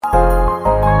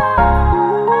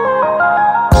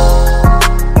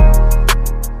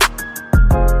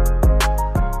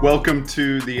Welcome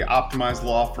to the Optimized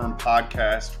Law Firm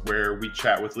podcast, where we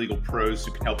chat with legal pros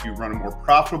who can help you run a more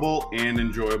profitable and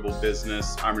enjoyable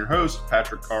business. I'm your host,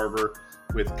 Patrick Carver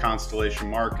with Constellation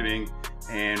Marketing,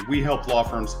 and we help law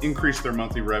firms increase their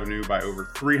monthly revenue by over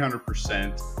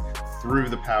 300% through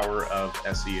the power of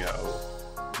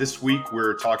SEO. This week,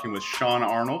 we're talking with Shawn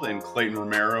Arnold and Clayton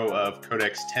Romero of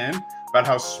Codex 10 about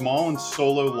how small and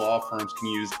solo law firms can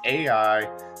use AI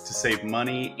to save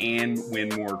money and win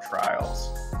more trials.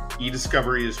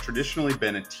 eDiscovery has traditionally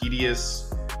been a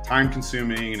tedious,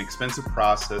 time-consuming, and expensive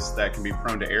process that can be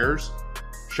prone to errors.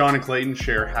 Shawn and Clayton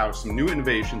share how some new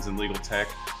innovations in legal tech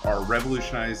are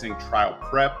revolutionizing trial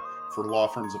prep for law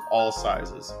firms of all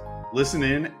sizes. Listen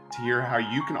in to hear how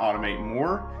you can automate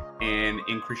more and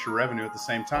increase your revenue at the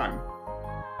same time.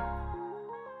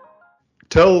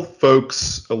 Tell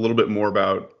folks a little bit more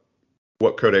about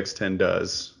what Codex 10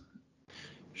 does.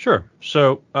 Sure.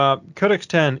 So Codex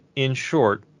 10, in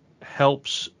short,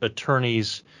 helps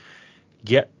attorneys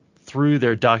get through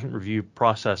their document review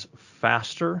process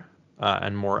faster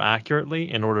and more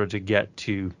accurately in order to get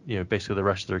to basically the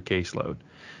rest of their caseload.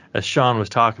 As Shawn was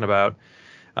talking about,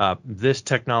 this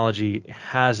technology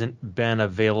hasn't been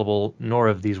available, nor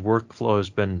have these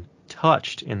workflows been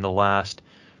touched in the last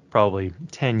probably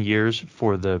 10 years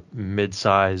for the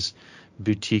mid-size,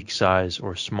 boutique size,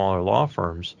 or smaller law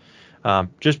firms,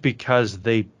 just because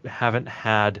they haven't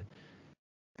had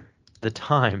the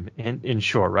time, in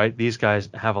short, right? These guys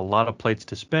have a lot of plates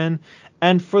to spin,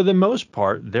 and for the most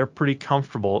part, they're pretty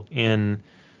comfortable in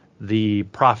the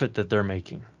profit that they're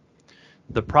making.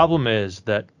 The problem is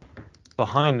that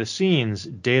behind the scenes,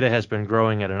 data has been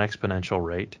growing at an exponential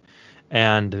rate,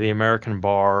 and the American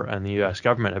bar and the U.S.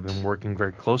 government have been working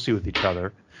very closely with each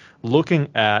other, looking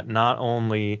at not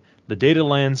only the data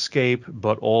landscape,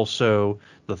 but also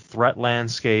the threat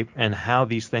landscape and how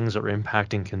these things are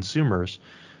impacting consumers.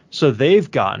 So they've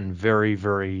gotten very,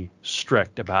 very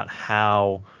strict about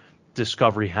how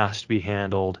discovery has to be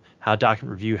handled, how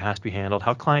document review has to be handled,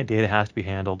 how client data has to be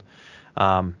handled.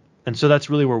 And so that's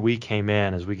really where we came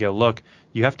in, as we go, look,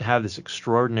 you have to have this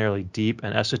extraordinarily deep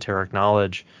and esoteric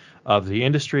knowledge of the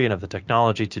industry and of the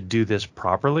technology to do this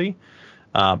properly.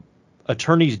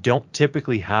 Attorneys don't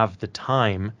typically have the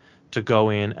time to go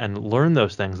in and learn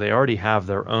those things. They already have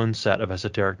their own set of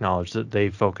esoteric knowledge that they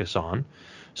focus on.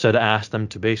 So to ask them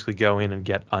to basically go in and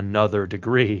get another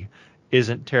degree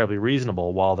isn't terribly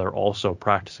reasonable while they're also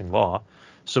practicing law.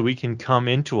 So we can come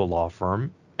into a law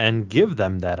firm and give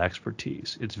them that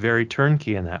expertise. It's very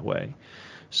turnkey in that way.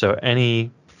 So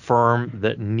any firm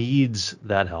that needs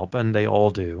that help, and they all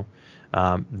do,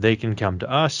 they can come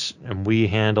to us, and we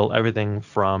handle everything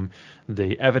from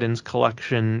the evidence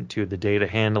collection to the data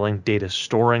handling, data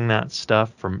storing that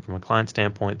stuff. From a client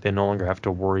standpoint, they no longer have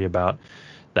to worry about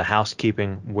the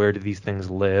housekeeping. Where do these things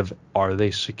live? Are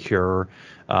they secure?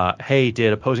 Hey,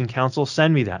 did opposing counsel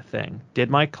send me that thing? Did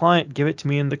my client give it to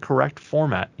me in the correct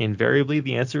format? Invariably,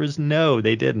 the answer is no,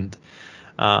 they didn't.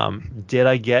 Did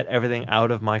I get everything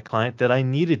out of my client that I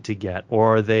needed to get?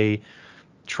 Or are they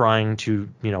trying to,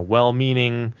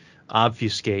 well-meaning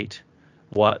obfuscate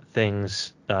what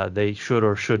things they should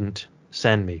or shouldn't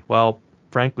send me? Well,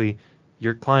 frankly,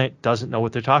 your client doesn't know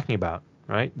what they're talking about,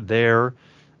 right? They're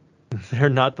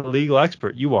not the legal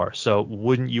expert. You are. So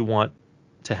wouldn't you want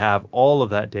to have all of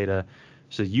that data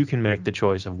so you can make the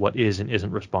choice of what is and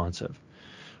isn't responsive,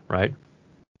 right?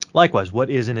 Likewise, what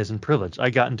is and isn't privileged. I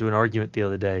got into an argument the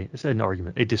other day. I said an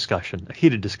argument, a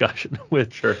heated discussion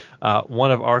with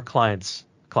one of our clients,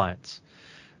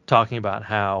 talking about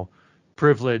how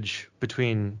privilege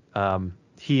between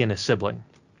he and his sibling.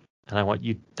 And I want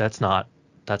you, that's not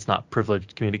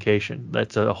privileged communication.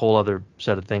 That's a whole other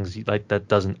set of things that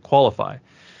doesn't qualify.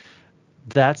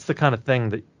 That's the kind of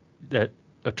thing that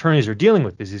attorneys are dealing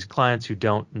with, is these clients who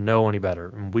don't know any better,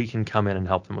 and we can come in and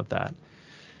help them with that.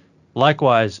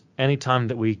 Likewise, anytime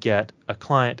that we get a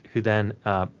client who then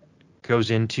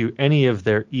goes into any of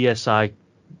their ESI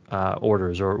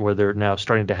orders, or where they're now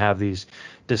starting to have these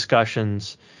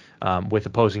discussions with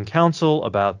opposing counsel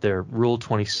about their Rule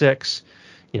 26,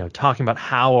 talking about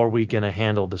how are we going to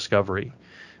handle discovery,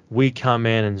 we come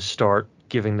in and start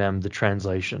giving them the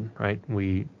translation, right?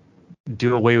 We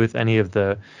do away with any of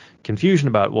the confusion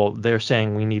about, well, they're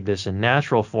saying we need this in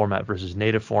natural format versus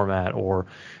native format, or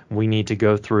we need to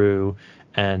go through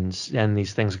and send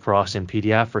these things across in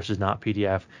PDF versus not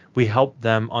PDF. We help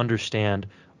them understand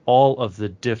all of the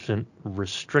different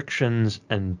restrictions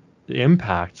and the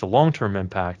impacts, the long-term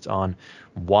impacts on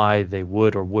why they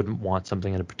would or wouldn't want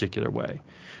something in a particular way,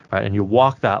 right? And you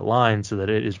walk that line so that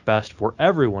it is best for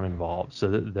everyone involved, so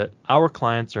that our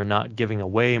clients are not giving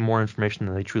away more information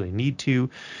than they truly need to,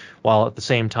 while at the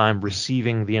same time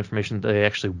receiving the information that they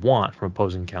actually want from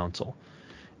opposing counsel.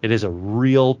 It is a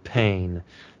real pain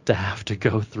to have to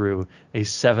go through a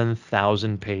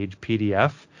 7,000-page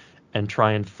PDF and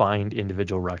try and find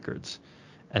individual records.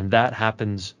 And that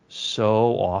happens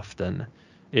so often,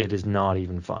 it is not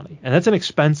even funny. And that's an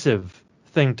expensive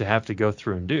thing to have to go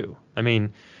through and do. I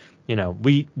mean,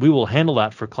 we will handle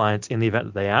that for clients in the event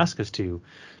that they ask us to,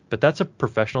 but that's a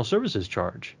professional services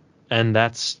charge. And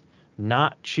that's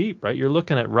not cheap, right? You're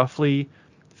looking at roughly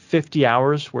 50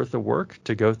 hours worth of work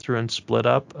to go through and split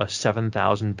up a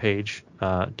 7,000-page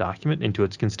document into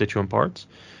its constituent parts,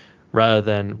 rather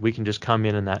than we can just come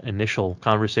in that initial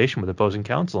conversation with opposing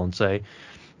counsel and say,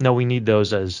 no, we need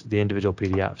those as the individual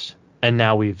PDFs. And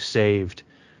now we've saved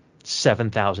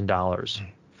 $7,000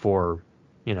 for,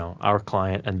 our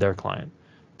client and their client.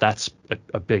 That's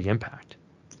a big impact.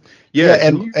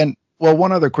 Yeah. And well,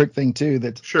 one other quick thing too,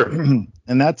 that's sure. And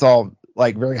that's all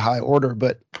like very high order,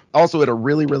 but also at a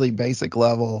really, really basic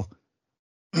level,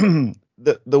 the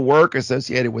work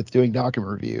associated with doing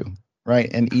document review, right,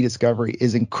 and eDiscovery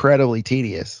is incredibly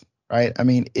tedious, right? I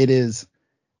mean, it is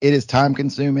time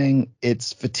consuming,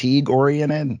 it's fatigue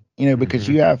oriented, because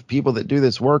you have people that do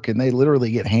this work and they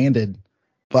literally get handed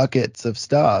buckets of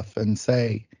stuff and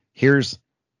say, here's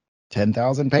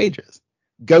 10,000 pages.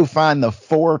 Go find the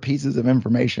 4 pieces of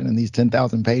information in these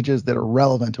 10,000 pages that are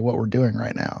relevant to what we're doing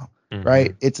right now,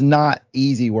 right? It's not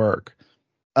easy work.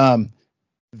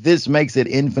 This makes it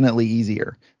infinitely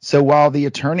easier. So while the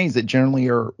attorneys that generally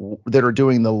are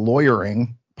doing the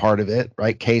lawyering part of it,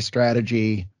 right, case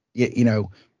strategy,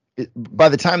 by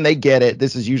the time they get it,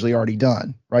 this is usually already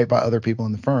done, right, by other people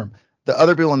in the firm. The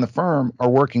other people in the firm are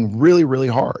working really, really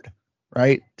hard,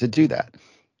 right, to do that.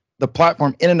 The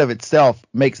platform in and of itself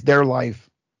makes their life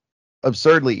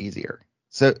absurdly easier.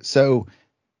 So,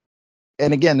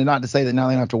 and again, not to say that now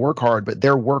they don't have to work hard, but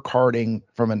they're working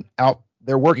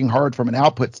hard from an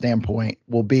output standpoint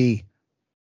will be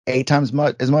 8 times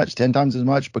as much, 10 times as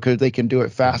much, because they can do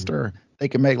it faster. They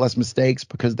can make less mistakes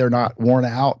because they're not worn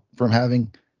out from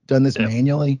having done this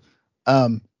manually.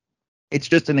 It's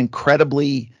just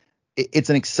it's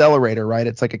an accelerator, right?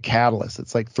 It's like a catalyst.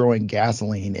 It's like throwing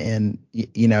gasoline in,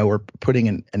 or putting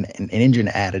an engine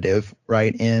additive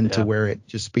right into where it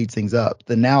just speeds things up.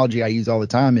 The analogy I use all the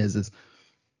time is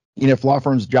if law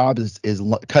firm's job is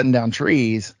cutting down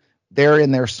trees, they're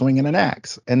in there swinging an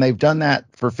axe, and they've done that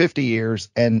for 50 years,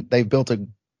 and they've built a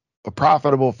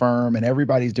profitable firm, and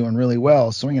everybody's doing really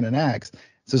well swinging an axe.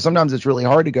 So sometimes it's really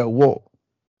hard to go, well,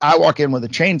 I walk in with a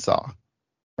chainsaw,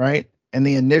 right? And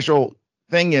the initial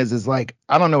thing is like,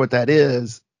 I don't know what that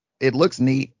is. It looks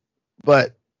neat,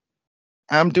 but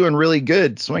I'm doing really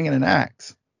good swinging an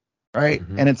axe, right?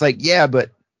 And it's like, yeah,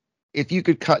 but if you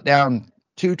could cut down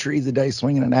 2 trees a day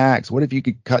swinging an axe, what if you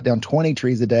could cut down 20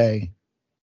 trees a day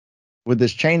with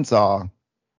this chainsaw?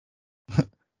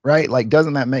 Right? Like,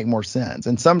 doesn't that make more sense?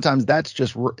 And sometimes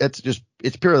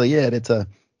it's purely it.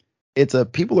 It's a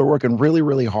people are working really,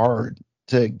 really hard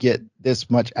to get this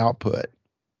much output,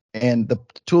 and the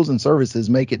tools and services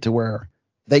make it to where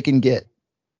they can get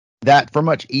that for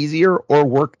much easier, or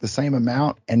work the same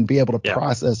amount and be able to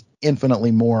process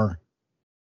infinitely more,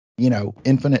 not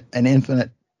infinite,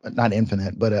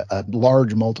 but a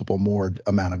large multiple more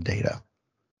amount of data.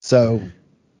 So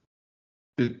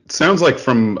it sounds like,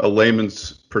 from a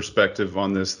layman's perspective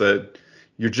on this, that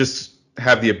you just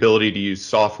have the ability to use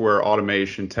software,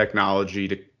 automation, technology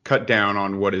to cut down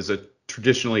on what is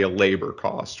traditionally a labor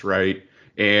cost, right?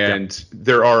 And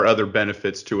there are other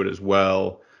benefits to it as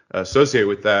well associated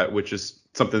with that, which is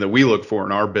something that we look for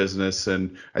in our business.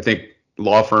 And I think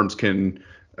law firms can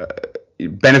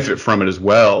benefit from it as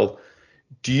well.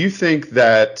 Do you think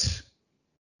that,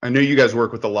 I know you guys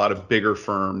work with a lot of bigger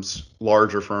firms,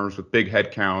 larger firms with big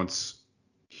headcounts,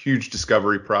 huge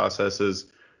discovery processes.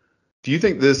 Do you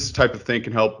think this type of thing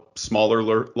can help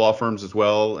smaller law firms as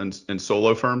well, and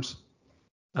solo firms?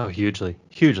 Oh, hugely.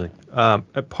 A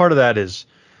part of that is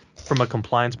from a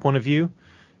compliance point of view.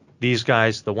 These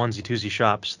guys, the onesie twosie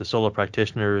shops, the solo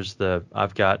practitioners,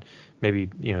 I've got maybe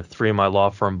 3 of my law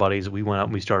firm buddies. We went out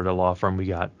and we started a law firm. We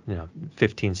got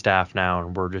 15 staff now,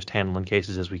 and we're just handling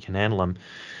cases as we can handle them.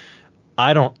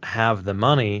 I don't have the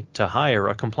money to hire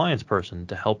a compliance person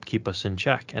to help keep us in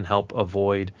check and help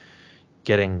avoid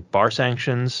getting bar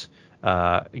sanctions,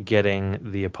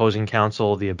 getting the opposing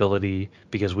counsel the ability,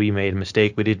 because we made a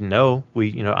mistake we didn't know,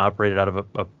 we operated out of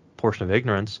a portion of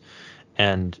ignorance,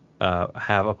 and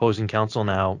have opposing counsel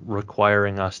now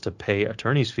requiring us to pay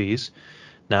attorney's fees.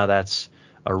 Now that's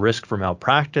a risk for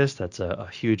malpractice. That's a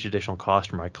huge additional cost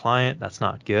for my client. That's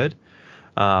not good.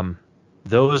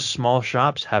 Those small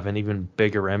shops have an even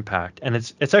bigger impact. And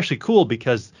it's actually cool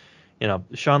because,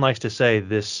 Shawn likes to say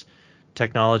this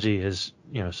technology is,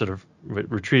 sort of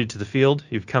retreated to the field.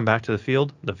 You've come back to the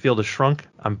field. The field has shrunk.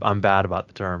 I'm bad about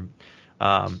the term.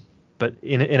 But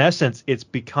in essence, it's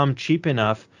become cheap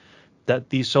enough that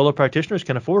these solo practitioners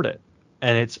can afford it.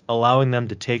 And it's allowing them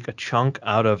to take a chunk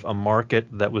out of a market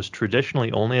that was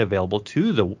traditionally only available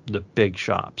to the big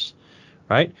shops,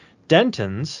 right?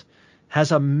 Denton's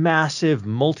has a massive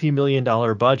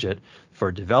multi-million-dollar budget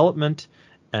for development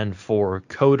and for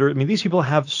coder. I mean, these people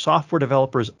have software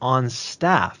developers on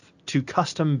staff to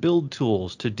custom build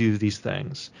tools to do these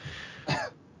things.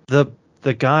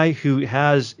 The guy who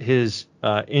has his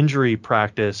injury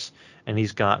practice and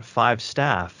he's got 5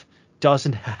 staff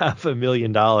doesn't have $1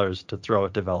 million to throw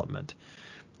at development.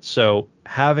 So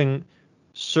having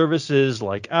services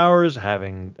like ours,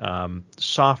 having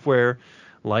software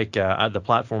like the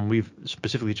platform we've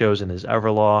specifically chosen is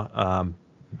Everlaw,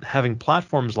 having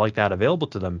platforms like that available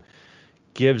to them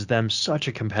gives them such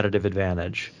a competitive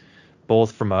advantage,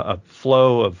 both from a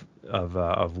flow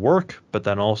of work, but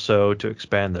then also to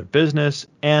expand their business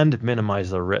and minimize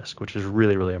their risk, which is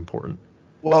really, really important.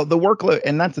 Well, the workload,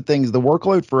 and that's the thing, is the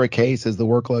workload for a case is the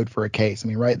workload for a case. I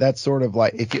mean, right? That's sort of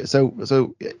like if you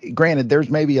so granted, there's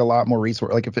maybe a lot more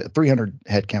resource, like if a 300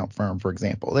 headcount firm, for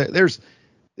example, there's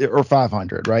or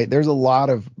 500, right? There's a lot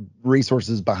of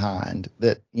resources behind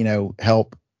that,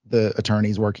 help the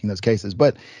attorneys working those cases.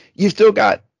 But you've still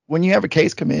got, when you have a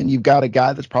case come in, you've got a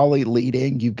guy that's probably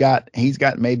leading. He's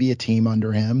got maybe a team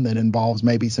under him that involves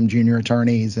maybe some junior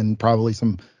attorneys and probably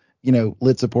some,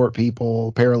 lit support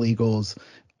people, paralegals.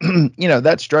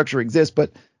 That structure exists,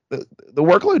 but the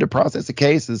workload to process a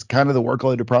case is kind of the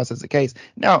workload to process a case.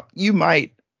 Now,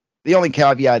 the only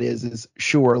caveat is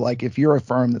sure, like if you're a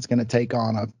firm that's going to take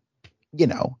on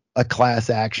a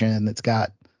class action that's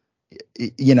got,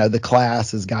 the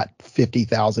class has got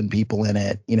 50,000 people in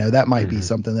it, that might be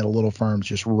something that a little firm's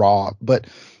just raw. But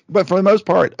for the most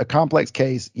part, a complex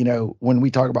case, when we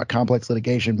talk about complex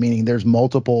litigation, meaning there's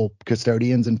multiple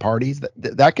custodians and parties,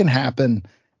 that can happen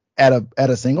at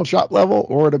a single shop level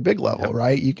or at a big level,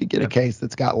 right? You could get a case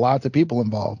that's got lots of people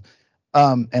involved,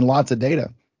 and lots of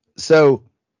data. So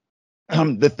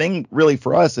the thing really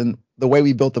for us and the way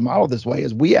we built the model this way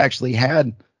is we actually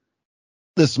had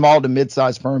the small to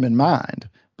mid-sized firm in mind,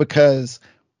 because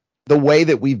the way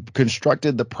that we've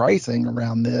constructed the pricing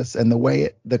around this and the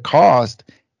way the cost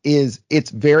is,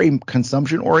 it's very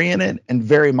consumption oriented and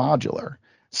very modular.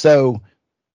 So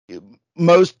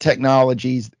most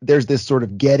technologies, there's this sort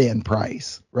of get-in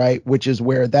price, right? Which is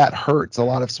where that hurts a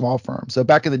lot of small firms. So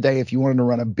back in the day, if you wanted to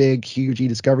run a big, huge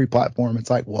eDiscovery platform, it's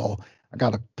like, well, I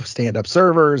got to stand up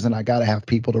servers and I got to have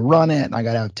people to run it and I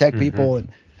got to have tech people.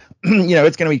 And,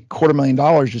 it's going to be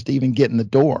 $250,000 just to even get in the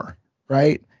door.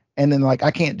 Right. And then like, I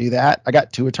can't do that. I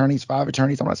got 2 attorneys, 5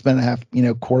 attorneys. I'm not spending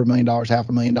 $250,000,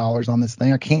 $500,000 on this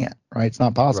thing. I can't. Right. It's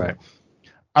not possible. Right.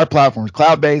 Our platform is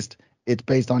cloud-based. It's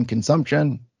based on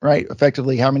consumption, right?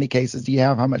 Effectively, how many cases do you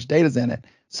have? How much data is in it?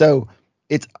 So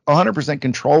it's 100%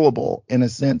 controllable in a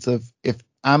sense of, if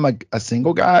I'm a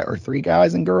single guy or 3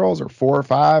 guys and girls or 4 or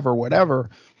 5 or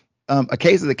whatever, a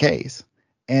case is a case,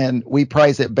 and we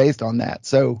price it based on that.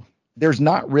 So there's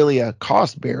not really a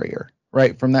cost barrier,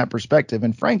 right, from that perspective.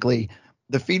 And frankly,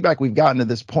 the feedback we've gotten to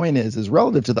this point is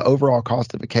relative to the overall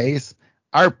cost of a case,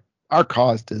 our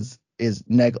cost is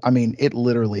it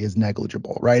literally is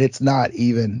negligible, right? It's not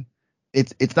even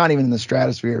in the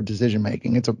stratosphere of decision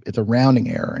making. It's a rounding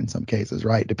error in some cases,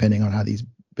 right, depending on how these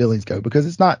billings go, because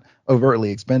it's not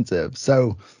overtly expensive.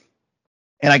 So,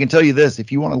 and I can tell you this,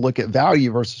 if you want to look at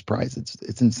value versus price,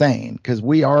 it's insane, because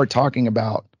we are talking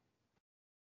about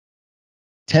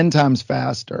 10 times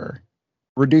faster,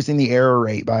 reducing the error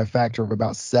rate by a factor of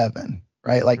about 7,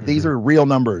 right? Like these are real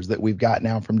numbers that we've got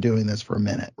now from doing this for a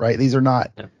minute, right? These are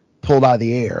not pulled out of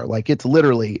the air. Like it's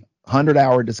literally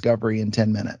 100-hour discovery in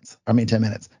 10 minutes. I mean, 10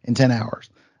 minutes in 10 hours.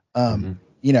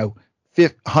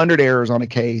 100 errors on a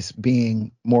case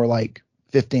being more like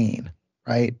 15,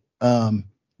 right?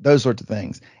 Those sorts of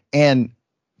things. And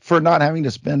for not having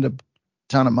to spend a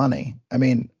ton of money. I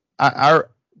mean,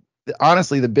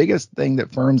 honestly, the biggest thing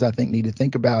that firms I think need to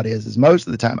think about is most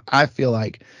of the time, I feel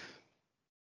like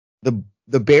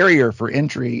the barrier for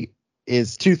entry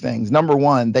is 2 things. Number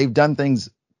one, they've done things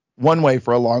one way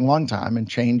for a long, long time, and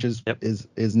change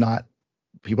is not,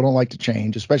 people don't like to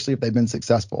change, especially if they've been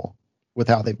successful with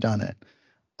how they've done it.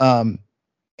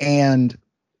 And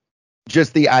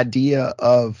just the idea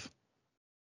of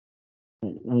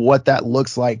what that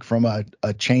looks like from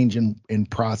a change in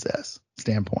process.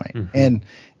 standpoint. And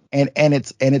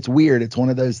it's weird. It's one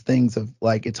of those things of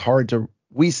like, it's hard to,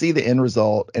 we see the end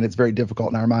result and it's very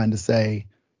difficult in our mind to say,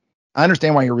 I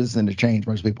understand why you're resistant to change.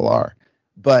 Most people are,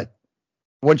 but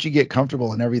once you get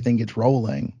comfortable and everything gets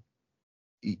rolling,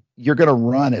 you're going to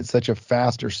run at such a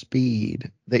faster speed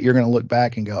that you're going to look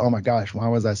back and go, oh my gosh, why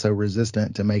was I so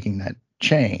resistant to making that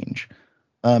change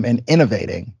and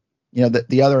innovating? You know,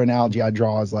 the other analogy I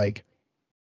draw is like,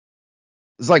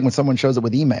 it's like when someone shows up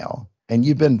with email and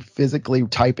you've been physically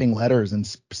typing letters and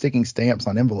sticking stamps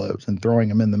on envelopes and throwing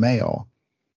them in the mail.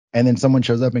 And then someone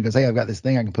shows up and goes, hey, I've got this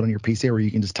thing I can put on your PC where you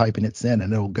can just type in it, send,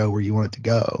 and it'll go where you want it to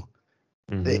go.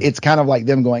 It's kind of like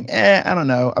them going, I don't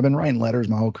know. I've been writing letters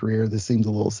my whole career. This seems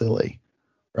a little silly.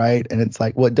 Right. And it's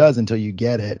like, well, it does until you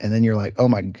get it. And then you're like, oh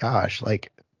my gosh, like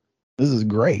this is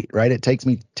great. Right. It takes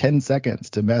me 10 seconds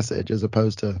to message as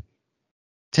opposed to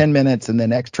 10 minutes and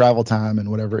then X travel time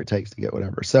and whatever it takes to get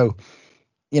whatever. So,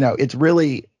 you know, it's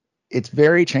very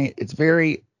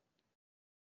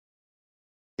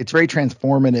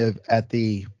transformative at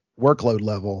the workload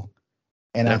level.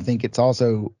 And I think it's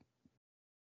also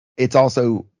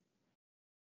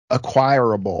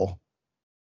acquirable,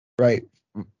 right?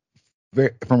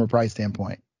 From a price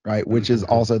standpoint, right? Which is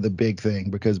also the big thing,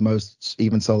 because most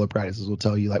even solo practices will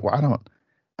tell you like, well,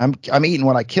 I'm eating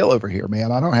what I kill over here,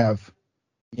 man. I don't have,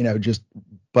 you know, just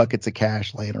buckets of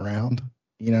cash laying around,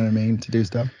 you know what I mean, to do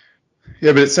stuff.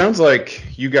 Yeah, but it sounds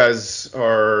like you guys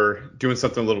are doing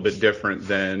something a little bit different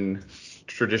than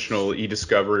traditional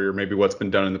eDiscovery or maybe what's been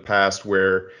done in the past,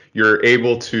 where you're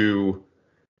able to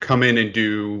come in and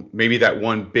do maybe that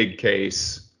one big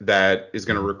case that is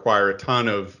going to require a ton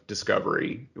of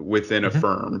discovery within a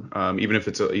firm. Even if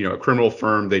it's a criminal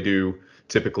firm, they do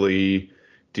typically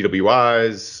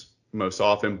DWIs most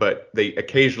often, but they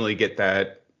occasionally get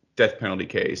that death penalty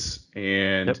case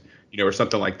and or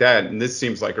something like that. And this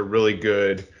seems like a really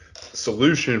good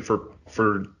solution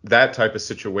for that type of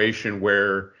situation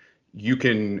where you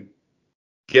can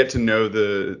get to know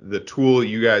the tool.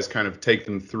 You guys kind of take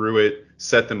them through it,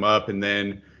 set them up, and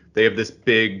then they have this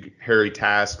big hairy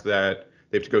task that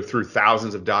they have to go through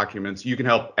thousands of documents. You can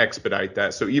help expedite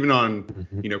that. So even on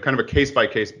kind of a case by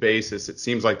case basis, it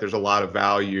seems like there's a lot of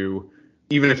value.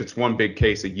 Even if it's one big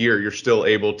case a year, you're still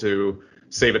able to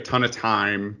save a ton of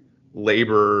time,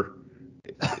 labor,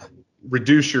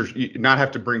 reduce not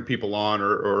have to bring people on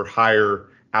or hire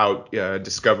out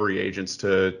discovery agents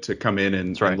to come in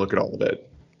and look at all of it.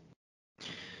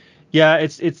 Yeah,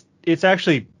 it's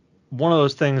actually one of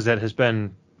those things that has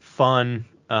been fun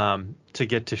to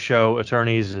get to show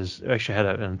attorneys. Is actually had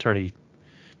an attorney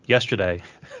yesterday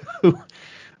who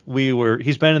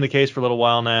he's been in the case for a little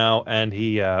while now, and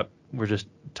we're just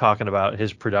talking about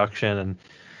his production, and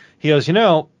he goes,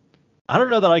 I don't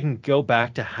know that I can go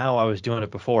back to how I was doing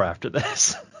it before after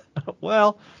this.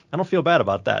 Well, I don't feel bad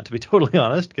about that, to be totally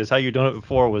honest, because how you're doing it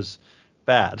before was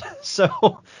bad.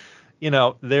 So,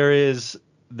 there's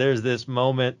this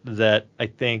moment that I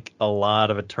think a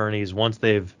lot of attorneys, once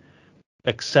they've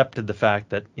accepted the fact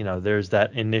that, there's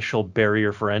that initial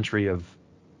barrier for entry of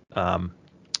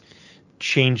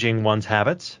changing one's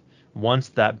habits, once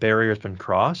that barrier has been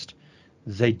crossed,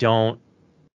 they don't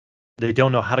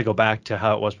know how to go back to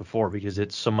how it was before, because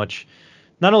it's so much,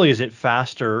 not only is it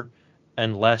faster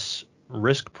and less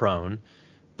risk prone,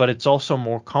 but it's also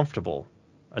more comfortable.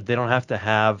 They don't have to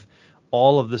have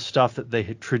all of the stuff that they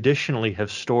traditionally have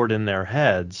stored in their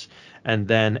heads, and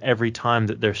then every time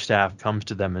that their staff comes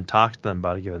to them and talks to them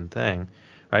about a given thing,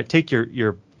 right? Take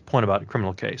your point about a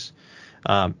criminal case.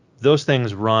 Those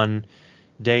things run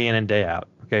day in and day out.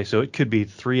 Okay, so it could be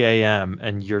 3 a.m.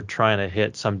 and you're trying to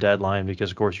hit some deadline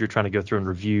because, of course, you're trying to go through and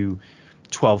review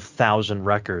 12,000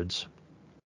 records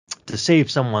to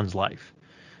save someone's life.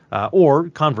 Or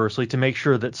conversely, to make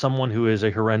sure that someone who is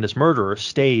a horrendous murderer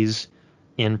stays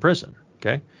in prison.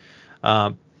 Okay.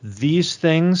 These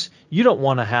things, you don't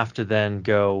want to have to then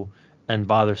go and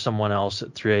bother someone else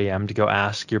at 3 a.m. to go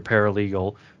ask your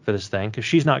paralegal for this thing, because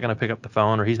she's not going to pick up the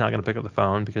phone, or he's not going to pick up the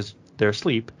phone because they're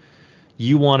asleep.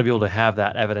 You want to be able to have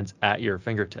that evidence at your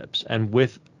fingertips. And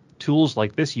with tools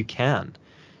like this, you can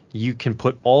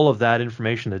put all of that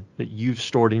information that you've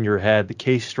stored in your head, the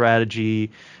case strategy,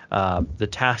 the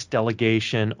task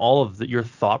delegation, all of your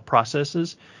thought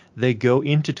processes, they go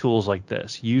into tools like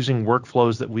this. Using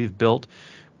workflows that we've built,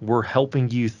 we're helping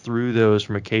you through those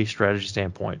from a case strategy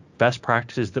standpoint. Best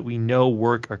practices that we know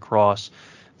work across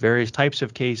various types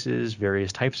of cases,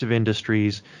 various types of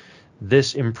industries.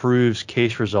 This improves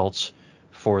case results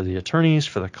for the attorneys,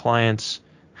 for the clients,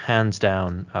 hands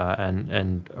down,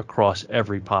 and across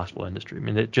every possible industry. I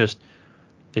mean, it just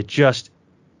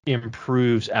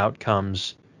improves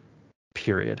outcomes,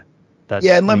 period.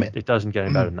 It doesn't get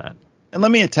any better than that. And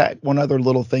let me attack one other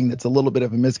little thing that's a little bit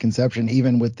of a misconception,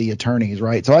 even with the attorneys,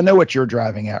 right? So I know what you're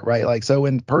driving at, right? Like, so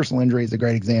in personal injury is a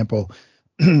great example.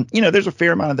 There's a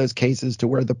fair amount of those cases to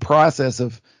where the process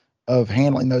of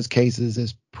handling those cases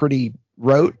is pretty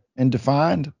rote and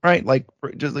defined, right? Like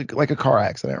just like a car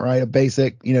accident, right? A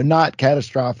basic, not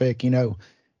catastrophic,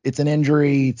 it's an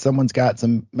injury. Someone's got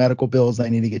some medical bills they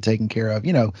need to get taken care of.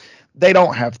 They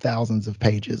don't have thousands of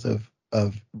pages of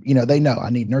they know I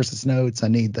need nurse's notes. I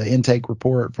need the intake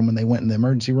report from when they went in the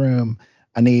emergency room.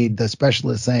 I need the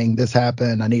specialist saying this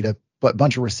happened. I need a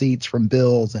bunch of receipts from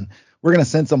bills, and we're going to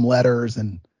send some letters.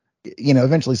 And,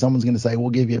 eventually someone's going to say,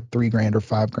 we'll give you $3,000 or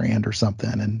 $5,000 or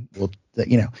something. And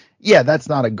that's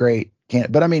not a great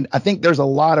candidate. But I mean, I think there's a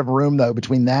lot of room though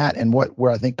between that and what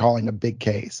we're, I think, calling a big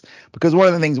case, because one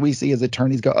of the things we see as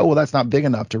attorneys go, oh, well, that's not big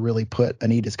enough to really put an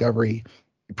eDiscovery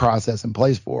process in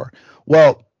place for.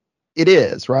 Well, it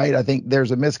is, right? I think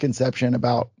there's a misconception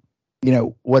about,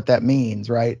 what that means,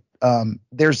 right?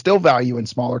 There's still value in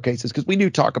smaller cases because we do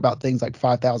talk about things like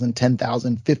 5,000,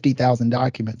 10,000, 50,000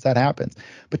 documents. That happens.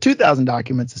 But 2,000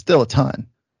 documents is still a ton.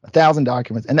 1,000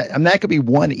 documents. And that could be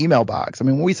one email box. I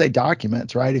mean, when we say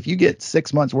documents, right? If you get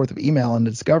 6 months worth of email in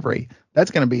Discovery,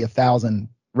 that's going to be 1,000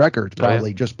 records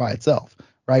probably just by itself,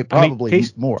 right? Probably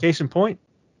more. Case in point,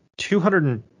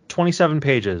 227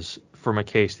 pages from a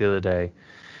case the other day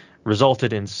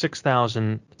resulted in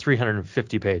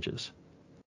 6,350 pages.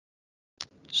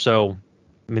 So,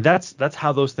 I mean, that's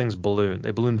how those things balloon.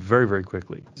 They balloon very, very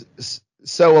quickly.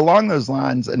 So along those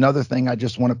lines, another thing I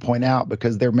just want to point out,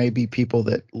 because there may be people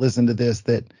that listen to this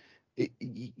that,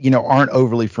 aren't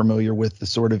overly familiar with the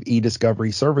sort of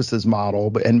eDiscovery services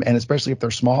model, but and especially if they're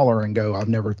smaller and go, I've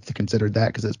never considered that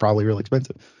because it's probably really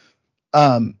expensive.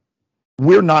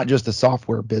 We're not just a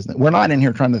software business. We're not in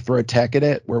here trying to throw tech at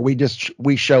it where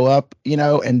we show up,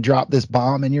 and drop this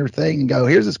bomb in your thing and go,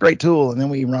 here's this great tool. And then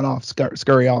we run off,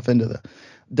 scurry off into the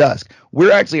dusk.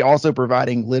 We're actually also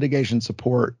providing litigation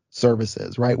support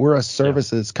services, right? We're a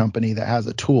services company that has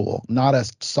a tool, not a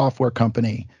software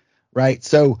company, right?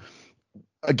 So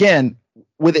again,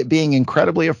 with it being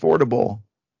incredibly affordable,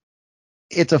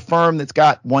 it's a firm that's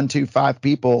got 1, 2, 5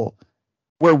 people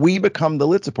where we become the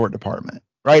lit support department.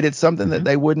 Right. It's something that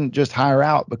they wouldn't just hire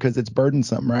out because it's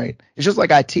burdensome. Right. It's just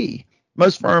like IT.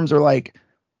 Most firms are like,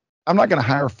 I'm not going to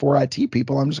hire 4 IT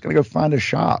people. I'm just going to go find a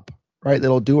shop. Right.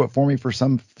 That'll do it for me for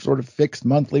some sort of fixed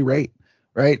monthly rate.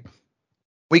 Right.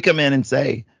 We come in and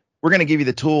say, we're going to give you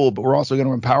the tool, but we're also going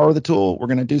to empower the tool. We're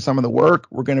going to do some of the work.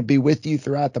 We're going to be with you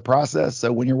throughout the process.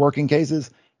 So when you're working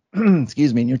cases,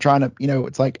 excuse me, and you're trying to,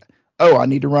 it's like, oh, I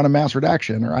need to run a mass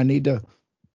redaction, or I need to,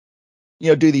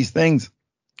 do these things.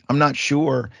 I'm not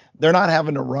sure. They're not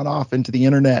having to run off into the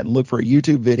internet and look for a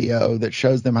YouTube video that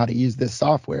shows them how to use this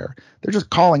software. They're just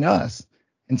calling us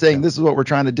and saying, this is what we're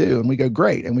trying to do. And we go,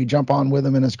 great. And we jump on with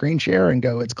them in a screen share and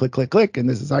go, it's click, click, click. And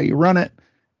this is how you run it.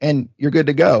 And you're good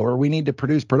to go. Or we need to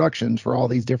produce productions for all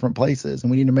these different places.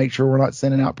 And we need to make sure we're not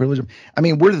sending out privilege. I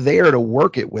mean, we're there to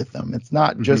work it with them. It's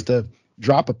not just to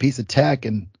drop a piece of tech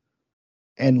and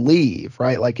leave,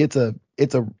 right? Like it's a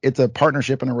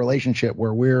partnership and a relationship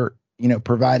where we're,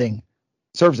 providing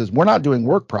services. We're not doing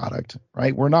work product,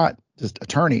 right? We're not just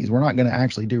attorneys. We're not going to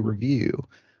actually do review,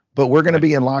 but we're going to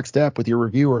be in lockstep with your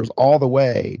reviewers all the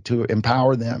way to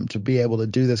empower them to be able to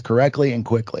do this correctly and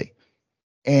quickly.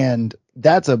 And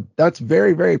that's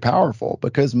very, very powerful,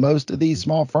 because most of these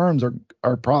small firms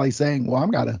are probably saying, well, I'm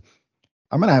going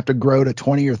to have to grow to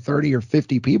 20 or 30 or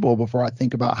 50 people before I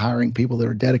think about hiring people that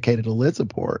are dedicated to lit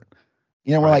support.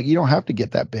 We're like, you don't have to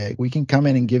get that big. We can come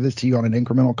in and give this to you on an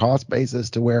incremental cost basis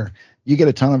to where you get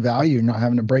a ton of value, not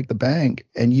having to break the bank,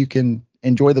 and you can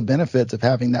enjoy the benefits of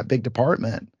having that big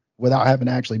department without having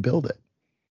to actually build it.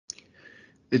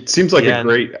 It seems like a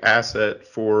great asset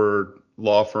for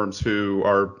law firms who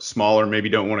are smaller, maybe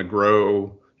don't want to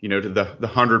grow, to the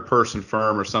 100-person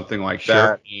firm or something like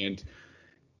that. And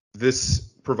this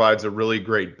provides a really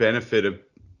great benefit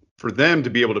for them to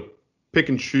be able to pick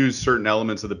and choose certain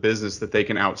elements of the business that they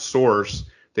can outsource.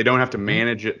 They don't have to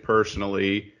manage it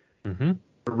personally. A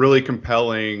really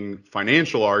compelling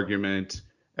financial argument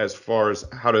as far as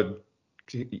how to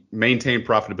maintain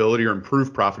profitability or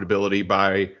improve profitability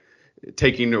by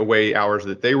taking away hours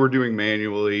that they were doing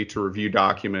manually to review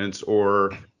documents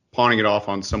or pawning it off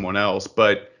on someone else.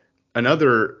 But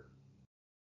another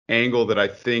angle that I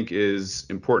think is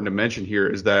important to mention here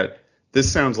is that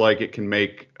this sounds like it can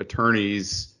make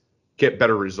attorneys get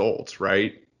better results,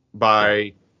 right?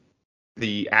 By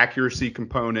the accuracy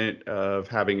component of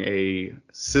having a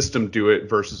system do it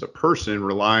versus a person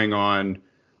relying on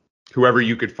whoever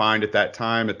you could find at that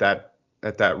time, at that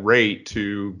that rate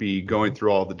to be going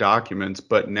through all the documents.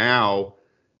 But now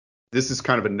this is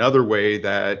kind of another way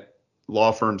that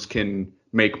law firms can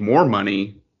make more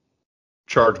money,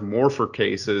 charge more for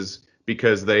cases,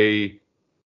 because they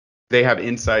have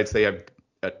insights, they have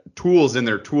tools in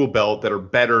their tool belt that are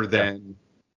better than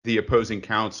the opposing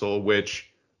counsel,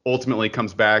 which ultimately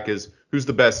comes back as who's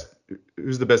the best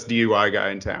DUI guy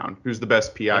in town, who's the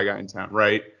best PI guy in town,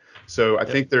 right? So I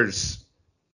think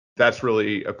that's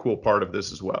really a cool part of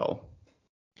this as well.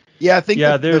 Yeah, I think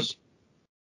go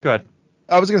ahead.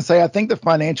 I was going to say, I think the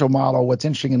financial model, what's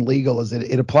interesting in legal is that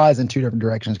it applies in two different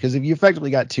directions, because if you effectively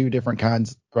got two different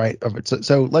kinds, right, of it.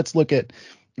 So let's look at,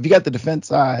 if you got the defense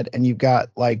side and you've got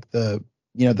like the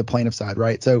plaintiff side,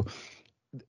 right? So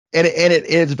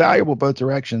it's valuable both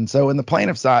directions. So in the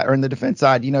plaintiff side or in the defense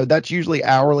side, that's usually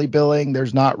hourly billing.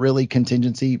 There's not really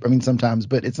contingency. I mean, sometimes,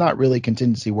 but it's not really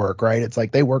contingency work, right? It's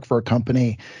like they work for a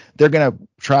company. They're going to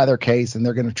try their case and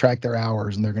they're going to track their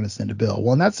hours and they're going to send a bill.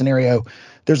 Well, in that scenario,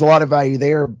 there's a lot of value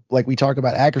there. Like we talk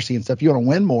about accuracy and stuff. You want to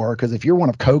win more, because if you're one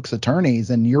of Coke's attorneys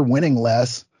and you're winning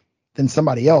less than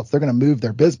somebody else, they're going to move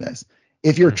their business.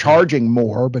 If you're charging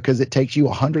more because it takes you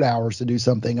 100 hours to do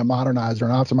something a modernized or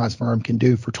an optimized firm can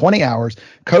do for 20 hours,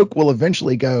 Coke will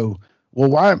eventually go, well,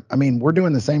 why? I mean, we're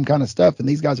doing the same kind of stuff and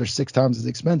these guys are 6 times as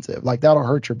expensive. Like, that'll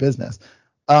hurt your business.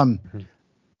 On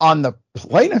the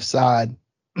plaintiff side,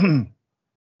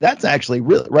 that's actually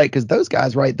really right, because those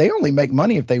guys, right, they only make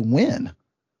money if they win,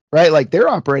 right? Like, they're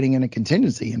operating in a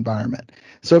contingency environment.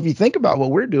 So if you think about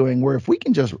what we're doing, where if we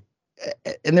can just,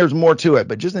 and there's more to it,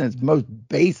 but just in its most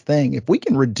base thing, if we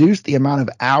can reduce the amount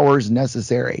of hours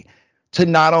necessary to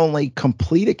not only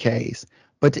complete a case,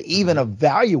 but to even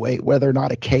evaluate whether or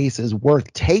not a case is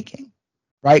worth taking,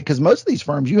 right? Because most of these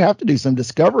firms, you have to do some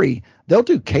discovery. They'll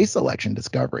do case selection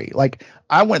discovery. Like,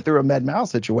 I went through a med mal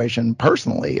situation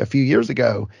personally a few years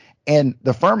ago, and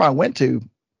the firm I went to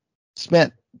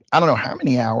spent, I don't know how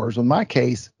many hours on my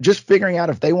case just figuring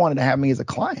out if they wanted to have me as a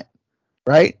client,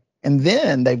 right? And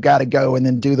then they've got to go and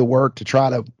then do the work to try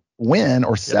to win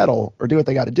or settle or do what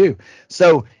they got to do.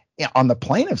 So on the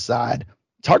plaintiff side,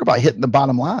 talk about hitting the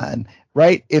bottom line,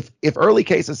 right? If early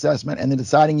case assessment and then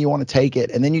deciding you want to take it,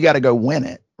 and then you got to go win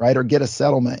it, right? Or get a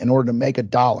settlement in order to make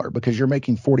 $1, because you're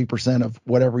making 40% of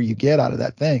whatever you get out of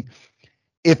that thing.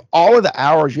 If all of the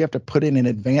hours you have to put in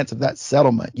advance of that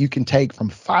settlement, you can take from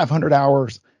 500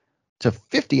 hours to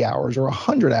 50 hours or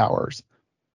 100 hours,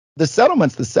 the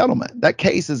settlement's the settlement. That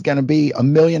case is going to be $1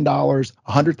 million,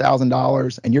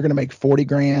 $100,000, and you're going to make 40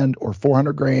 grand or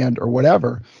 400 grand or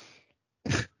whatever.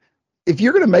 If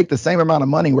you're going to make the same amount of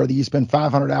money, whether you spend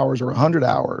 500 hours or 100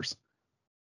 hours,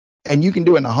 and you can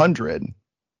do it in 100,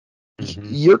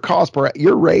 your cost per,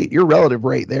 your relative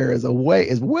rate there is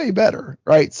way better,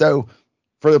 right? So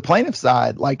for the plaintiff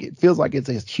side, like, it feels like it's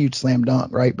a huge slam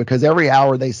dunk, right? Because every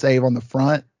hour they save on the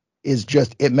front is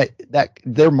just,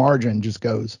 their margin just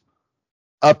goes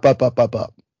up,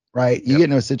 right? You get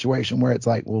into a situation where it's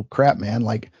like, well, crap, man.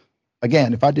 Like,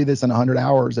 again, if I do this in 100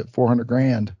 hours at 400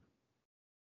 grand,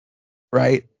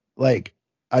 right? Like,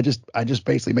 I just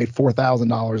basically made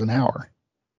 $4,000 an hour,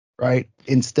 right?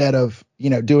 Instead of,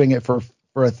 doing it for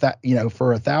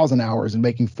 1,000 hours and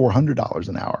making $400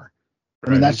 an hour. I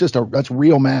mean, that's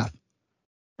real math,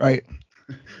 right?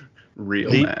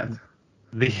 Real math.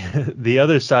 The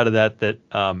other side of that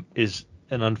is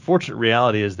an unfortunate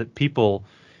reality is that people,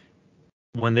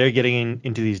 when they're getting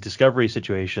into these discovery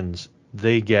situations,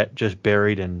 they get just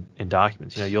buried in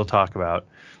documents. You'll talk about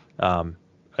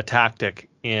a tactic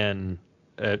in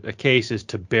a case is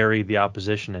to bury the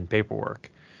opposition in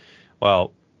paperwork.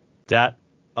 Well, that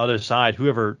other side,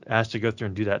 whoever has to go through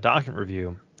and do that document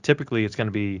review, typically it's going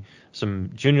to be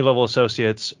some junior level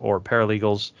associates or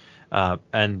paralegals,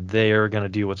 and they're going to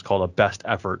do what's called a best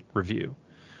effort review.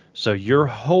 So you're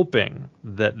hoping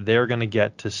that they're going to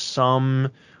get to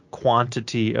some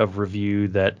quantity of review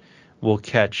that will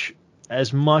catch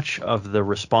as much of the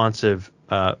responsive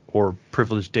or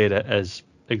privileged data as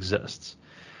exists.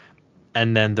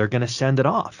 And then they're going to send it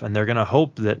off, and they're going to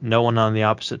hope that no one on the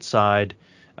opposite side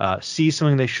sees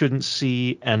something they shouldn't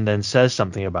see and then says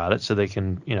something about it so they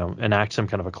can, enact some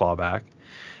kind of a clawback,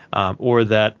 or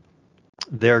that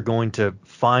they're going to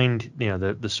find,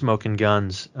 the smoke and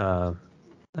guns,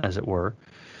 as it were.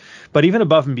 But even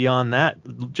above and beyond that,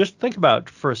 just think about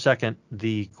for a second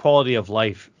the quality of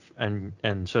life and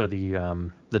sort of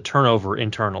the turnover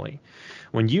internally.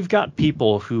 When you've got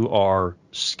people who are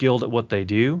skilled at what they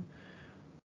do,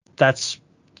 that's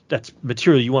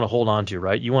material you want to hold on to,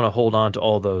 right? You want to hold on to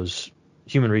all those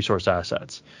human resource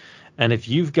assets. And if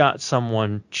you've got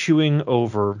someone chewing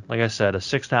over, like I said, a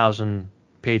 6,000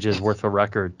 pages worth of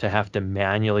record to have to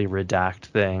manually redact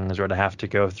things or to have to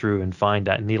go through and find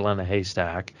that needle in a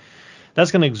haystack.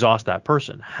 That's going to exhaust that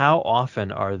person. How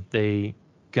often are they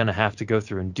going to have to go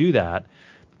through and do that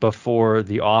before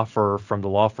the offer from the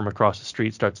law firm across the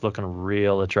street starts looking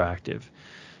real attractive?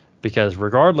 Because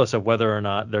regardless of whether or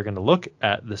not they're going to look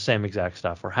at the same exact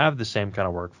stuff or have the same kind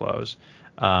of workflows,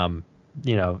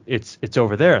 it's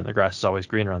over there and the grass is always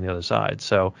greener on the other side.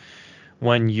 So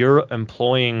when you're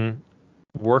employing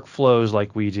workflows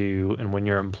like we do, and when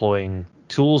you're employing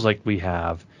tools like we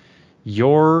have,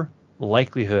 your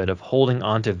likelihood of holding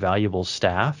on to valuable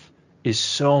staff is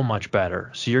so much better.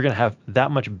 So you're going to have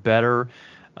that much better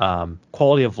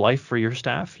quality of life for your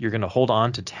staff. You're going to hold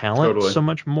on to talent so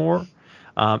much more.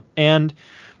 And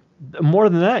more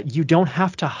than that, you don't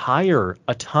have to hire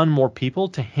a ton more people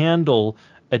to handle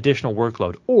additional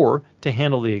workload or to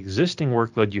handle the existing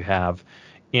workload you have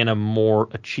in a more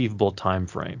achievable time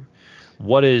frame.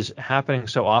 What is happening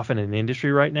so often in the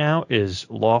industry right now is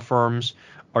law firms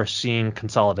are seeing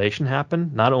consolidation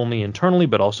happen, not only internally,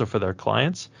 but also for their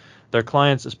clients. Their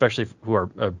clients, especially who are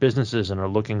businesses and are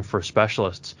looking for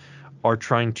specialists, are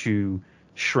trying to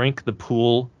shrink the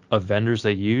pool of vendors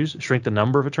they use, shrink the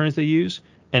number of attorneys they use.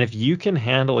 And if you can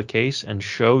handle a case and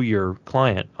show your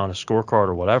client on a scorecard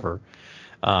or whatever,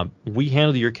 we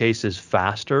handle your cases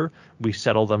faster, we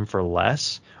settle them for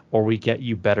less, or we get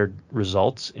you better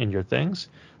results in your things,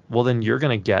 well, then you're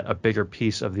going to get a bigger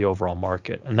piece of the overall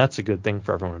market. And that's a good thing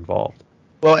for everyone involved.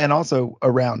 Well, and also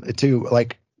around it too,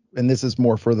 like, and this is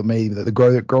more for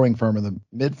the growing firm and the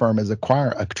mid firm, is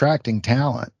attracting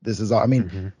talent. This is,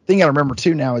 thing I remember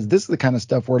too now is this is the kind of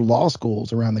stuff where law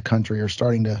schools around the country are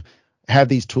starting to have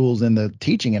these tools in the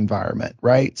teaching environment,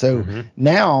 right? So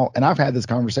now, and I've had this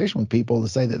conversation with people to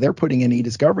say that they're putting in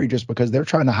eDiscovery just because they're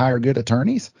trying to hire good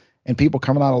attorneys and people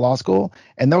coming out of law school,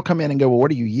 and they'll come in and go, well, what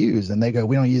do you use? And they go,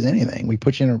 we don't use anything. We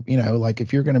put you in, like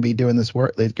if you're going to be doing this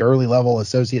work, like early level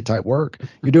associate type work,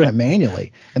 you're doing it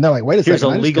manually. And they're like, wait a second. Here's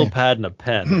a legal pad and a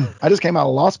pen. I just came out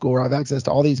of law school where I have access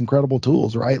to all these incredible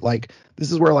tools, right? Like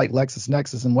this is where like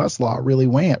LexisNexis and Westlaw really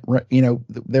went,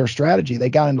 their strategy. They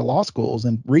got into law schools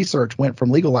and research went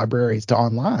from legal libraries to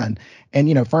online.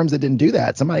 And, firms that didn't do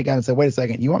that, somebody got and said, wait a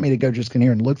second, you want me to go just in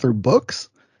here and look through books?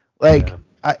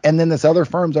 And then this other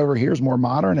firm's over here is more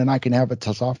modern, and I can have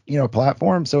a soft,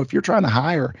 platform. So if you're trying to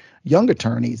hire young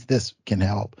attorneys, this can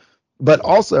help. But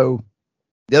also,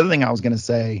 the other thing I was going to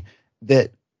say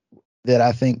that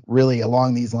I think really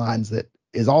along these lines that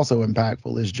is also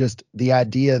impactful is just the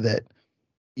idea that,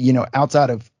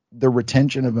 outside of the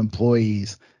retention of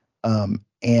employees,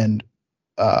 and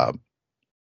how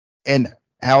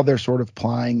they're sort of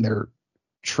plying their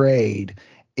trade,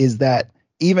 is that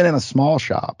even in a small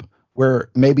shop, where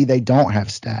maybe they don't have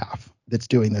staff that's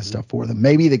doing this stuff for them.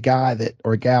 Maybe the guy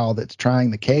or gal that's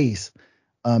trying the case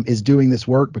is doing this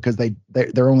work because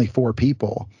they're only 4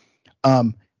 people.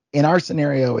 In our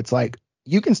scenario, it's like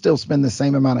you can still spend the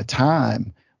same amount of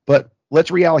time, but let's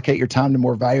reallocate your time to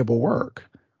more valuable work,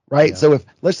 right? Yeah. So if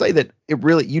let's say that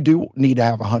you do need to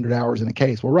have 100 hours in a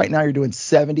case. Well, right now you're doing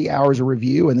 70 hours of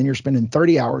review, and then you're spending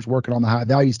 30 hours working on the high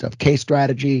value stuff, case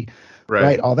strategy,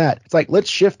 right? All that. It's like, let's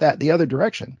shift that the other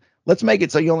direction. Let's make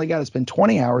it so you only got to spend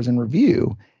 20 hours in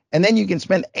review, and then you can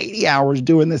spend 80 hours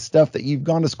doing this stuff that you've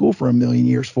gone to school for a million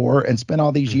years for and spend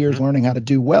all these years learning how to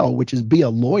do well, which is be a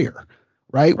lawyer,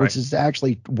 right? Which is to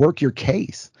actually work your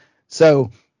case.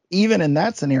 So even in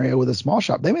that scenario with a small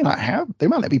shop, they might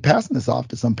not be passing this off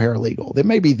to some paralegal. It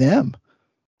may be them,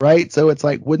 right? So it's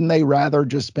like, wouldn't they rather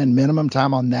just spend minimum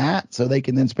time on that so they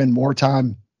can then spend more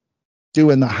time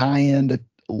doing the high end,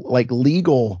 like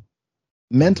legal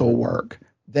mental work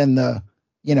than the,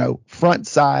 front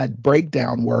side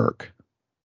breakdown work,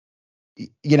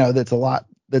 that's a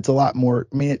lot more.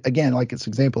 I mean, again, like it's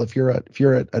example, if you're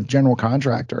a general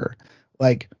contractor,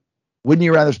 like, wouldn't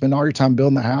you rather spend all your time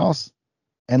building the house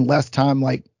and less time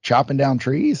like chopping down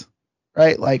trees,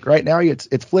 right? Like right now it's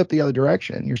flipped the other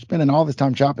direction. You're spending all this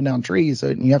time chopping down trees,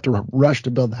 and you have to rush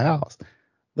to build the house.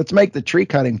 Let's make the tree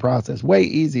cutting process way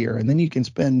easier, and then you can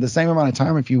spend the same amount of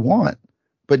time if you want,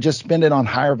 but just spend it on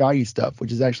higher value stuff,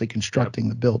 which is actually constructing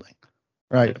the building,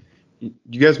 right?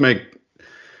 You guys make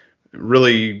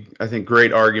really, I think,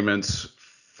 great arguments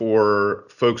for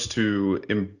folks to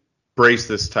embrace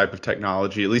this type of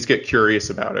technology, at least get curious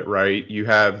about it, right? You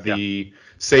have the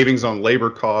savings on labor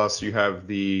costs, you have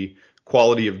the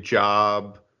quality of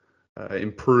job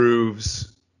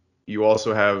improves, you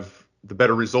also have the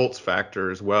better results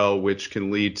factor as well, which can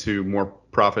lead to more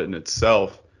profit in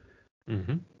itself.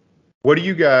 Mm-hmm. What do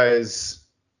you guys,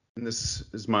 and this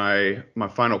is my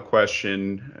final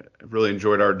question, I really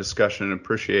enjoyed our discussion and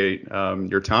appreciate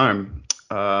your time.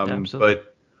 Absolutely.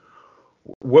 But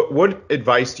what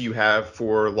advice do you have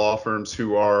for law firms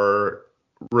who are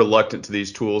reluctant to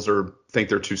these tools or think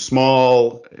they're too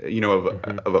small,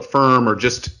 of a firm, or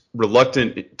just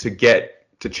reluctant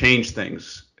to change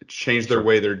things, change their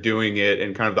way they're doing it,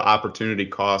 and kind of the opportunity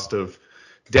cost of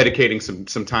dedicating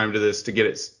some time to this to get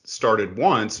it started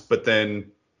once, but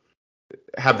then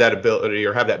have that ability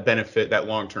or have that benefit, that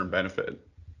long-term benefit?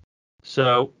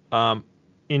 So,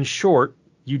 in short,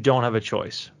 you don't have a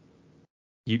choice.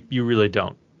 You really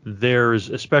don't. There's,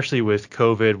 especially with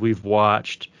COVID, we've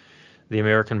watched the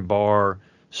American bar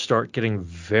start getting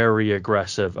very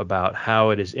aggressive about how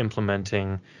it is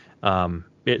implementing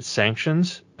its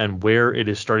sanctions and where it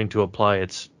is starting to apply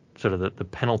its sort of the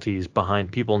penalties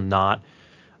behind people not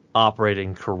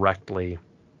operating correctly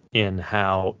in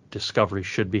how discovery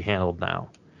should be handled now.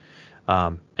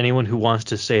 Anyone who wants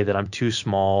to say that I'm too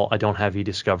small, I don't have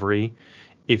eDiscovery,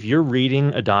 if you're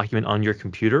reading a document on your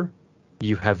computer,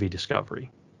 you have eDiscovery.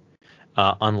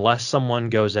 Unless someone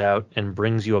goes out and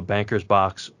brings you a banker's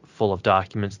box full of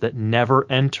documents that never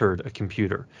entered a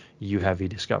computer, you have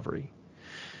eDiscovery.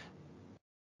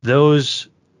 Those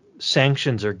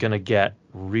sanctions are going to get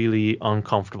really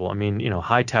uncomfortable. I mean,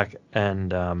 high tech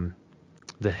and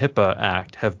the HIPAA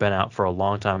Act have been out for a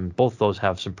long time. Both those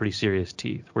have some pretty serious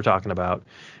teeth. We're talking about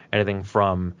anything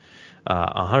from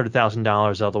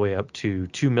 $100,000 all the way up to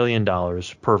 $2 million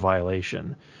per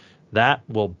violation. That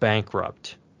will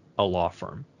bankrupt a law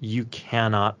firm. You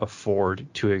cannot afford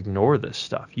to ignore this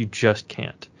stuff. You just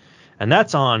can't. And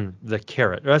that's on the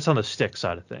carrot. That's on the stick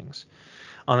side of things.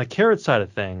 On the carrot side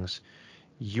of things,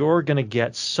 you're going to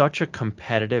get such a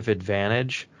competitive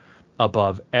advantage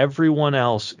above everyone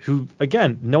else who,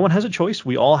 again, no one has a choice.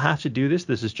 We all have to do this.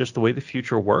 This is just the way the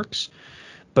future works.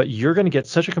 But you're going to get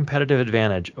such a competitive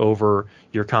advantage over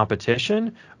your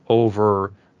competition,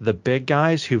 over the big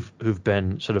guys who've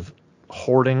been sort of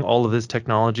hoarding all of this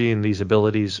technology and these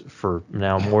abilities for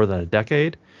now more than a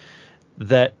decade,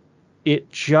 that it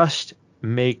just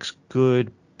makes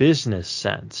good business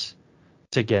sense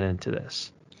to get into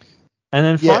this. And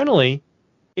then finally,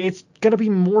 it's going to be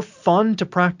more fun to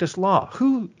practice law.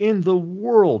 Who in the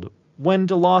world went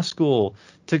to law school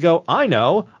to go,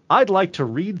 I'd like to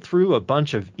read through a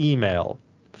bunch of email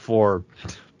for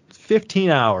 15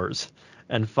 hours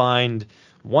and find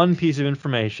one piece of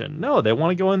information? No, they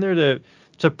want to go in there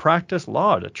to practice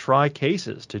law, to try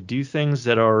cases, to do things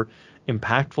that are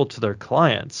impactful to their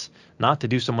clients, not to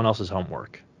do someone else's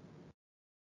homework.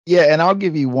 Yeah, and I'll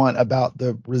give you one about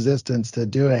the resistance to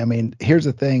doing it. I mean, here's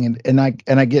the thing, and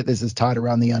I get this is tied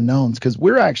around the unknowns, because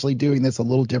we're actually doing this a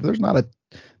little different.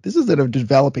 This is in a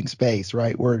developing space,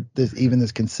 right? Where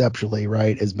this conceptually,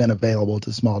 right, has been available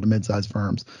to small to mid-sized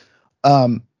firms.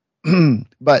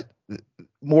 But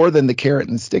more than the carrot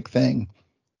and stick thing,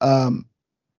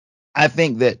 I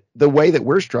think that the way that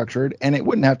we're structured, and it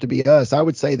wouldn't have to be us, I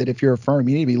would say that if you're a firm,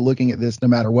 you need to be looking at this no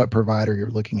matter what provider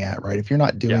you're looking at, right? If you're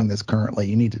not doing this currently,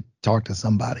 you need to talk to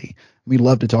somebody. We'd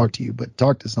love to talk to you, but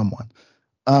talk to someone.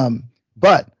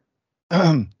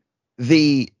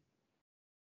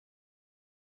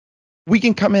 We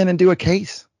can come in and do a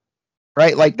case,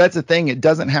 right? Like, that's the thing. It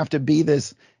doesn't have to be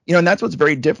this, and that's what's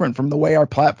very different from the way our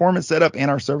platform is set up and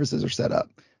our services are set up.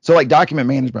 So like document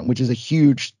management, which is a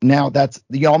huge, now that's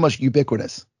almost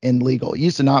ubiquitous in legal. It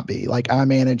used to not be. Like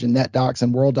iManage and NetDocs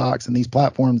and WorldDocs and these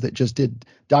platforms that just did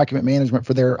document management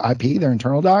for their IP, their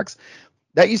internal docs.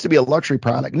 That used to be a luxury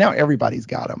product. Now everybody's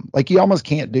got them. Like, you almost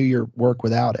can't do your work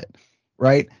without it,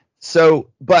 right? So,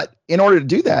 but in order to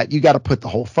do that, you got to put the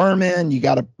whole firm in. You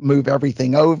got to move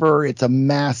everything over. It's a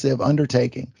massive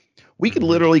undertaking. We could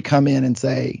literally come in and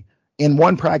say, in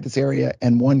one practice area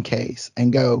and one case,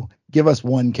 and go, give us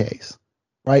one case,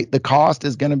 right? The cost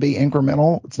is going to be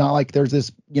incremental. It's not like there's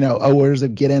this, there's a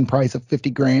get-in price of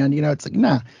 $50,000. It's like,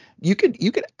 nah, you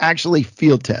could actually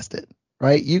field test it,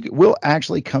 right? We'll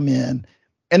actually come in,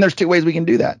 and there's two ways we can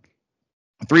do that.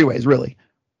 Three ways, really.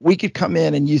 We could come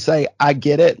in and you say, I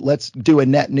get it. Let's do a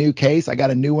net new case. I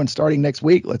got a new one starting next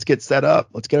week. Let's get set up.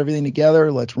 Let's get everything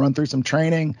together. Let's run through some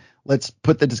training. Let's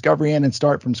put the discovery in and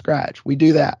start from scratch. We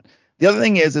do that. The other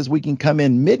thing is we can come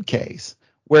in mid-case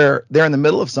where they're in the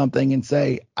middle of something and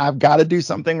say, I've got to do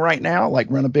something right now, like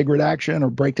run a big redaction or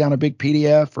break down a big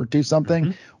PDF or do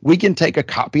something. We can take a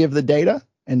copy of the data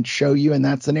and show you in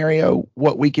that scenario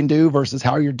what we can do versus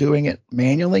how you're doing it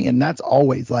manually. And that's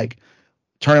always like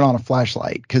turning on a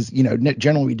flashlight, because,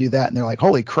 generally we do that and they're like,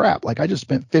 holy crap, like I just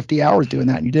spent 50 hours doing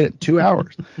that and you did it in 2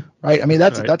 hours, right? I mean,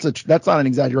 that's not an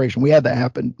exaggeration. We had that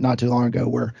happen not too long ago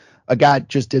where a guy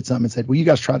just did something and said, well, you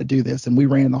guys try to do this. And we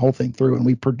ran the whole thing through and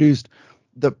we produced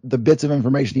the bits of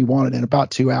information he wanted in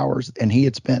about 2 hours. And he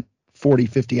had spent 40,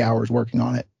 50 hours working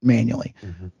on it manually.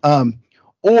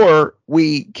 Or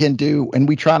we can do, and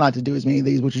we try not to do as many of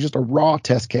these, which is just a raw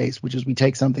test case, which is we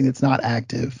take something that's not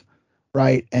active,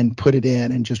 right, and put it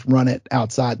in and just run it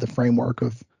outside the framework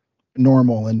of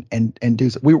normal and do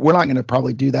so. We're not going to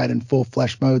probably do that in full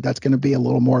flesh mode. That's going to be a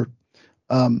little more,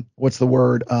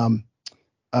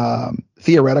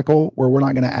 theoretical, where we're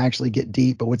not going to actually get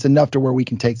deep, but it's enough to where we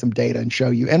can take some data and show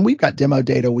you. And we've got demo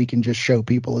data we can just show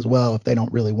people as well if they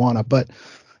don't really want to. But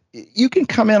you can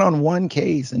come in on one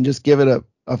case and just give it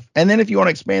and then if you want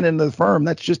to expand into the firm,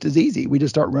 that's just as easy. We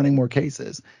just start running more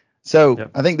cases. So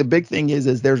yep. I think the big thing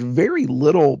is there's very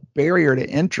little barrier to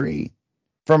entry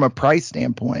from a price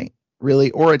standpoint,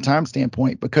 really, or a time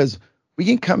standpoint, because we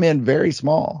can come in very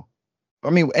small. I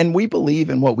mean, and we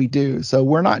believe in what we do. So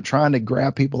we're not trying to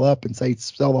grab people up and say,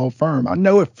 sell the whole firm. I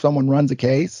know if someone runs a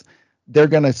case, they're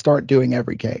going to start doing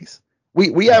every case.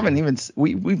 We haven't even,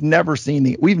 we've never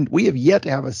seen we have yet to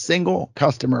have a single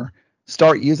customer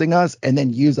start using us and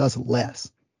then use us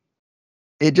less.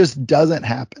 It just doesn't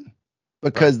happen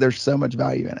because there's so much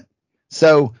value in it.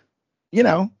 So,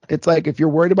 it's like, if you're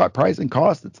worried about price and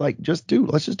cost, it's like,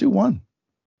 let's just do one,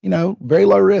 very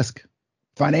low risk,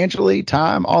 financially,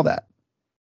 time, all that.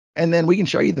 And then we can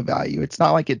show you the value. It's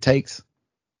not like it takes,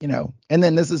 and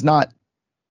then this is not,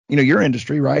 your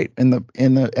industry, right? In the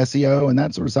SEO and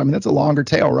that sort of stuff. I mean, that's a longer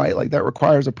tail, right? Like that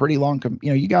requires a pretty long,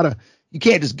 you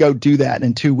can't just go do that and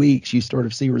in 2 weeks you sort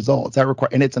of see results.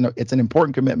 And it's an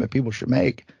important commitment people should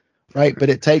make, right? But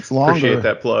it takes longer. Appreciate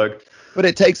that plug. But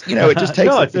it takes, it just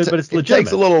takes, it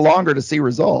takes a little longer to see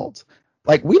results.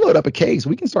 Like we load up a case,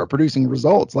 we can start producing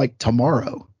results like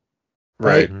tomorrow,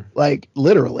 right? Like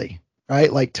literally.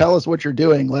 Right? Like, tell us what you're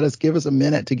doing. Give us a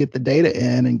minute to get the data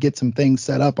in and get some things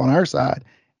set up on our side.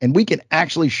 And we can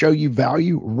actually show you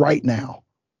value right now.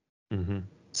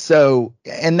 So,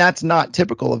 and that's not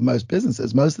typical of most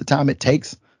businesses. Most of the time it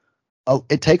takes a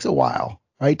while,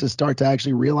 right, to start to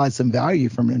actually realize some value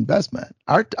from an investment.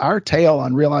 Our tail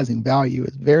on realizing value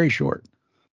is very short.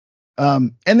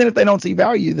 And then if they don't see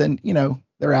value, then,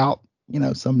 they're out,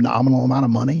 some nominal amount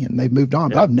of money and they've moved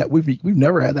on. But we've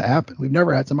never had that happen. We've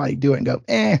never had somebody do it and go,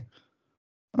 I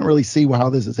don't really see how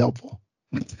this is helpful.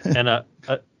 And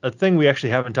a thing we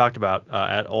actually haven't talked about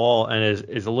at all, and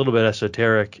is a little bit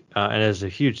esoteric, and is a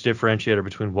huge differentiator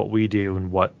between what we do and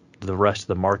what the rest of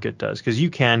the market does. Because you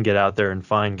can get out there and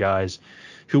find guys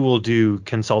who will do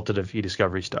consultative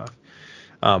eDiscovery stuff.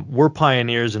 We're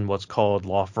pioneers in what's called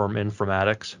law firm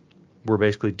informatics. We're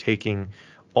basically taking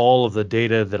all of the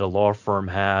data that a law firm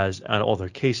has and all their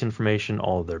case information,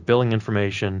 all of their billing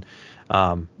information,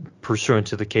 pursuant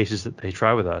to the cases that they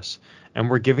try with us. And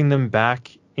we're giving them back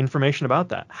information about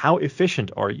that. How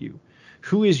efficient are you?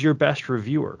 Who is your best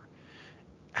reviewer?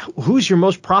 Who's your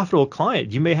most profitable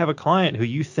client? You may have a client who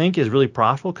you think is really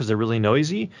profitable because they're really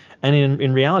noisy. And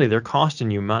in reality, they're costing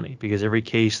you money because every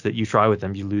case that you try with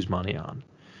them, you lose money on.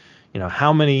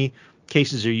 How many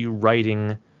cases are you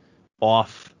writing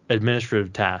off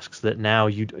administrative tasks that now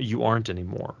you aren't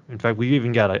anymore? In fact, we've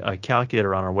even got a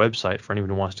calculator on our website for anyone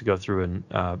who wants to go through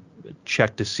and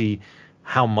check to see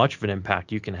how much of an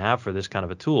impact you can have for this kind of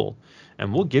a tool.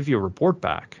 And we'll give you a report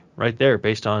back right there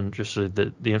based on just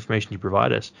the information you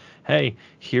provide us. Hey,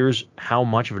 here's how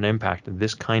much of an impact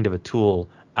this kind of a tool,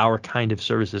 our kind of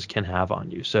services can have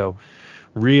on you. So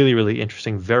really, really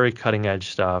interesting, very cutting edge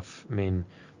stuff. I mean,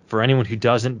 for anyone who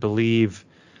doesn't believe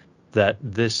that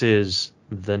this is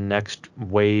the next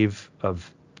wave of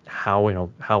how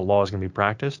law is going to be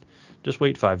practiced, just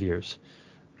wait 5 years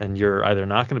and you're either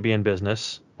not going to be in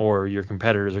business or your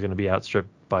competitors are going to be outstripped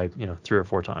by 3 or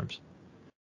 4 times.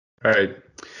 All right.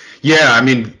 Yeah, I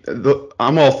mean,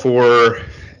 I'm all for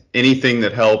anything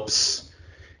that helps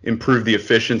improve the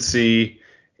efficiency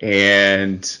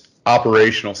and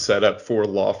operational setup for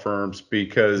law firms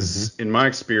because in my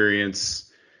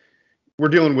experience, we're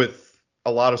dealing with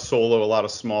a lot of a lot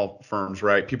of small firms,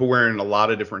 right? People wearing a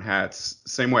lot of different hats,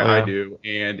 same way I do.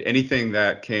 And anything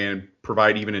that can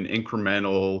provide even an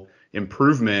incremental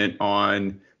improvement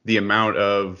on the amount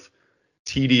of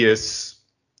tedious,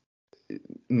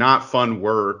 not fun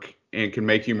work and can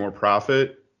make you more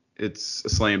profit, it's a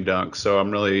slam dunk. So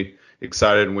I'm really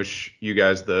excited and wish you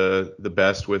guys the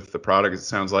best with the product. It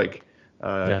sounds like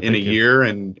in a year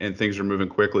and things are moving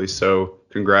quickly. So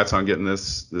congrats on getting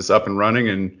this up and running,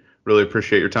 and really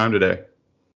appreciate your time today.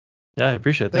 Yeah, I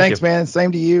appreciate it. Thanks, man.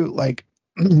 Same to you. Like,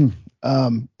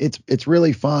 it's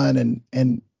really fun,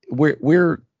 and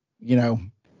we're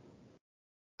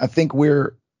I think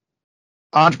we're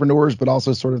entrepreneurs, but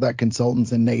also sort of that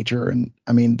consultants in nature. And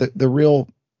I mean, the real,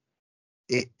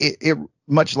 it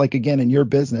much like, again, in your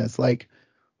business, like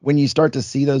when you start to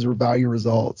see those value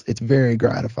results, it's very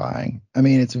gratifying. I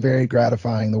mean, it's very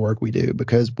gratifying the work we do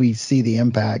because we see the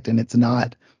impact, and it's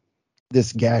not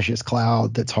this gaseous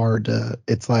cloud that's hard to,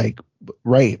 it's like,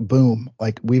 right, boom,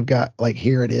 like we've got, like,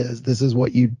 here it is. This is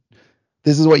what you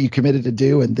committed to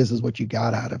do, and this is what you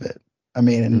got out of it. I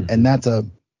mean, and that's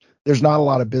there's not a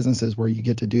lot of businesses where you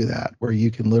get to do that, where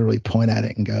you can literally point at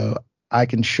it and go, I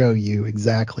can show you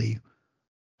exactly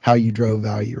how you drove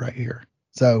value right here.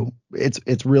 So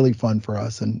it's really fun for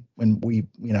us, and when we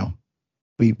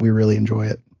really enjoy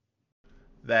it.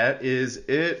 That is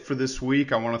it for this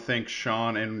week. I want to thank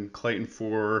Shawn and Clayton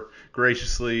for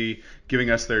graciously giving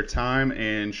us their time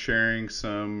and sharing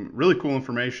some really cool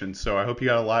information. So I hope you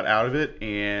got a lot out of it,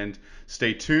 and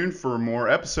stay tuned for more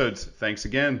episodes. Thanks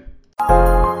again.